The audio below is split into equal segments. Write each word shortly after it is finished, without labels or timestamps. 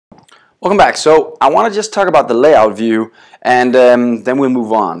Welcome back. So I want to just talk about the layout view, and then we'll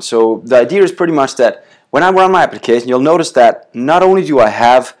move on. So the idea is pretty much that when I run my application, you'll notice that not only do I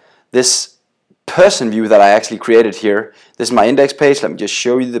have this person view that I actually created here. This is my index page. Let me just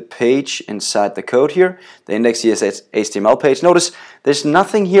show you the page inside the code here. The index CSS HTML page. Notice there's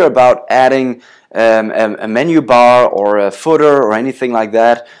nothing here about adding a menu bar or a footer or anything like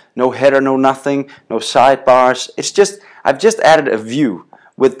that. No header, no nothing, no sidebars. It's just I've just added a view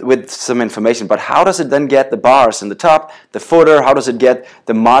with some information, but how does it then get the bars in the top, the footer, how does it get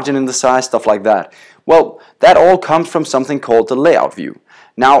the margin in the size, stuff like that? Well, that all comes from something called the layout view.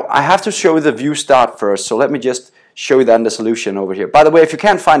 Now, I have to show you the view start first, so let me just show you that in the solution over here. By the way, if you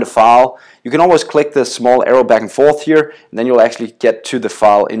can't find a file, you can always click the small arrow back and forth here, and then you'll actually get to the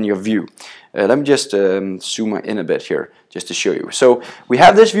file in your view. Let me just zoom in a bit here, just to show you. So, we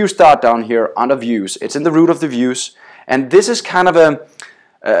have this view start down here under views. It's in the root of the views, and this is kind of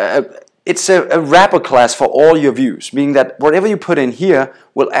it's a wrapper class for all your views, meaning that whatever you put in here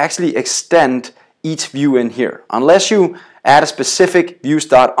will actually extend each view in here. Unless you add a specific view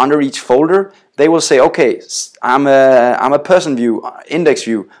start under each folder, they will say, okay, I'm a person view, index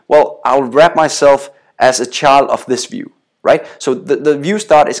view. Well, I'll wrap myself as a child of this view, right? So the view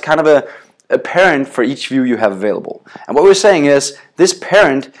start is kind of a parent for each view you have available. And what we're saying is this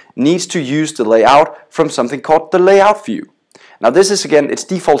parent needs to use the layout from something called the layout view. Now this is, again, it's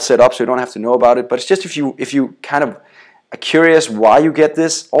default setup, so you don't have to know about it, but it's just if you kind of are curious why you get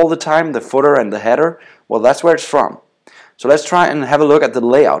this all the time, the footer and the header, well, that's where it's from. So let's try and have a look at the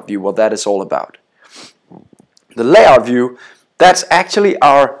layout view, what that is all about. The layout view, that's actually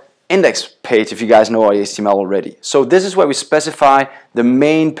our index page, if you guys know our HTML already. So this is where we specify the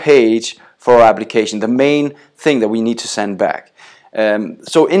main page for our application, the main thing that we need to send back.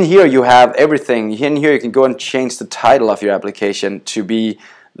 So in here you have everything. In here you can go and change the title of your application to be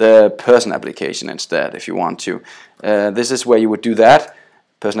the person application instead if you want to. This is where you would do that,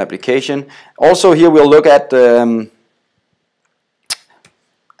 person application. Also here we'll look at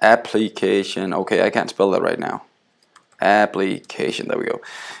application. Okay, I can't spell that right now. Application, there we go.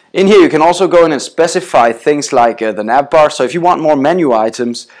 In here you can also go in and specify things like the Navbar. So if you want more menu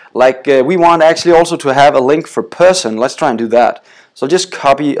items, like we want actually also to have a link for person, let's try and do that. So just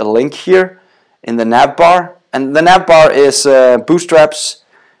copy a link here in the Navbar, and the Navbar is Bootstrap's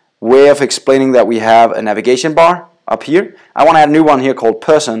way of explaining that we have a navigation bar up here. I want to add a new one here called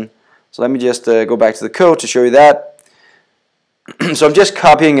person, so let me just go back to the code to show you that. So I'm just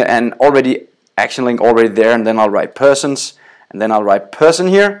copying an already action link already there, and then I'll write persons, and then I'll write person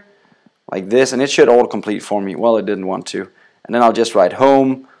here like this, and it should autocomplete for me. Well, it didn't want to. And then I'll just write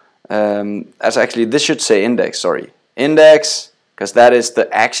home. As actually this should say index, sorry, index, because that is the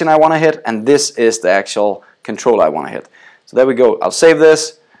action I want to hit, and this is the actual control I want to hit. So there we go. I'll save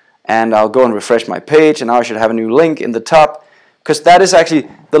this, and I'll go and refresh my page, and now I should have a new link in the top, because that is actually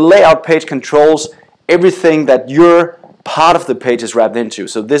the layout page controls everything that your part of the page is wrapped into.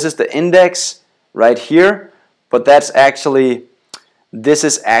 So this is the index right here, but this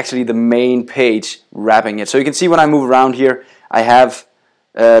is actually the main page wrapping it. So you can see when I move around here, I have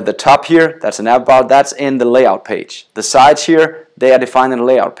the top here, that's a Navbar, that's in the layout page. The sides here, they are defined in the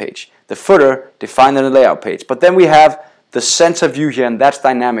layout page. The footer, defined in the layout page. But then we have the center view here, and that's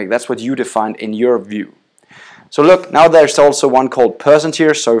dynamic. That's what you defined in your view. So look, now there's also one called person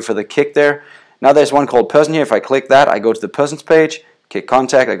here. Sorry for the kick there. Now there's one called person here. If I click that, I go to the persons page. Click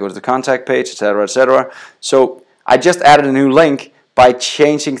contact, I go to the contact page, etc., etc. So I just added a new link by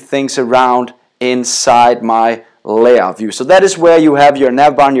changing things around inside my layout view. So that is where you have your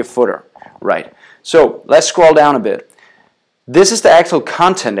navbar and your footer. Right. So let's scroll down a bit. This is the actual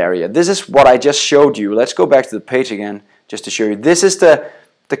content area. This is what I just showed you. Let's go back to the page again just to show you. This is the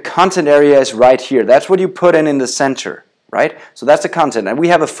content area is right here. That's what you put in the center. Right? So that's the content. And we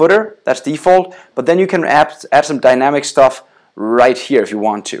have a footer, that's default, but then you can add some dynamic stuff right here if you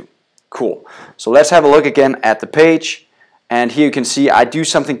want to. Cool. So let's have a look again at the page, and here you can see I do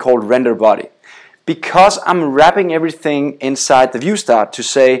something called render body. Because I'm wrapping everything inside the view start to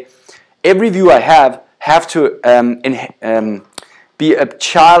say every view I have to be a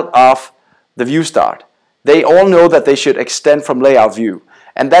child of the view start. They all know that they should extend from layout view,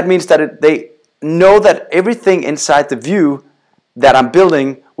 and that means that they know that everything inside the view that I'm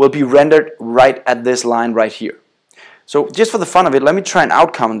building will be rendered right at this line right here. So just for the fun of it, let me try and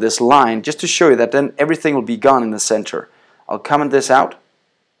outcomment this line just to show you that then everything will be gone in the center. I'll comment this out.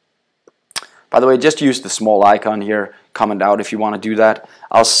 By the way, just use the small icon here, comment out if you want to do that.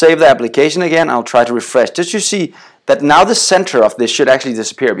 I'll save the application again, I'll try to refresh. Just to see that now the center of this should actually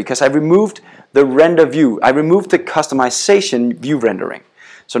disappear because I removed the render view. I removed the customization view rendering.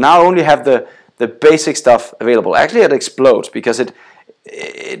 So now I only have the basic stuff available. Actually, it explodes because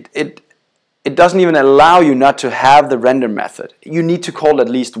it doesn't even allow you not to have the render method. You need to call at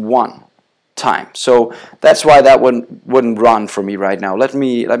least one time. So that's why that wouldn't run for me right now. Let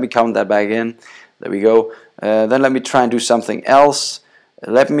me count that back in. There we go. Then let me try and do something else.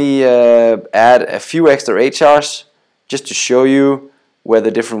 Let me add a few extra HRs just to show you where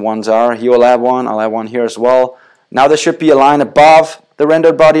the different ones are. Here I'll add one. I'll add one here as well. Now there should be a line above the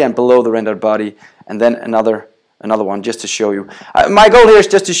rendered body and below the rendered body, and then another one just to show you. My goal here is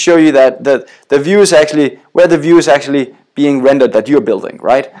just to show you that the view is actually where the view is actually being rendered that you're building,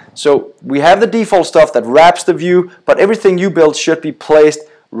 right? So we have the default stuff that wraps the view, but everything you build should be placed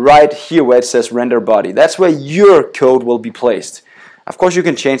right here where it says render body. That's where your code will be placed. Of course you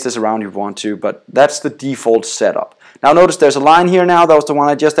can change this around if you want to, but that's the default setup. Now notice there's a line here now, that was the one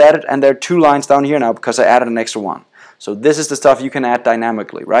I just added, and there are two lines down here now because I added an extra one. So this is the stuff you can add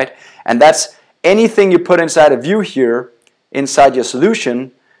dynamically, right? And that's anything you put inside a view here, inside your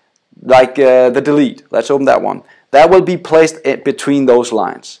solution, like the delete. Let's open that one. That will be placed between those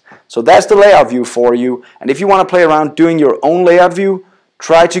lines. So that's the layout view for you. And if you want to play around doing your own layout view,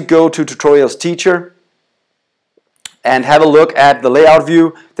 try to go to TutorialsTeacher and have a look at the layout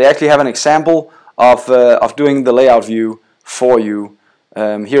view. They actually have an example of doing the layout view for you.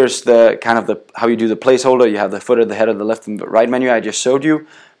 Here's the kind of how you do the placeholder. You have the footer, the header, the left and the right menu I just showed you.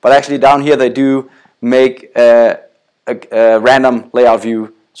 But actually down here they do make a random layout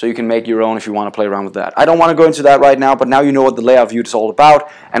view, so you can make your own if you want to play around with that. I don't want to go into that right now, but now you know what the layout view is all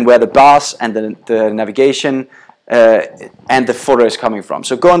about and where the bars and the navigation and the footer is coming from.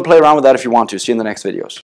 So go and play around with that if you want to. See you in the next videos.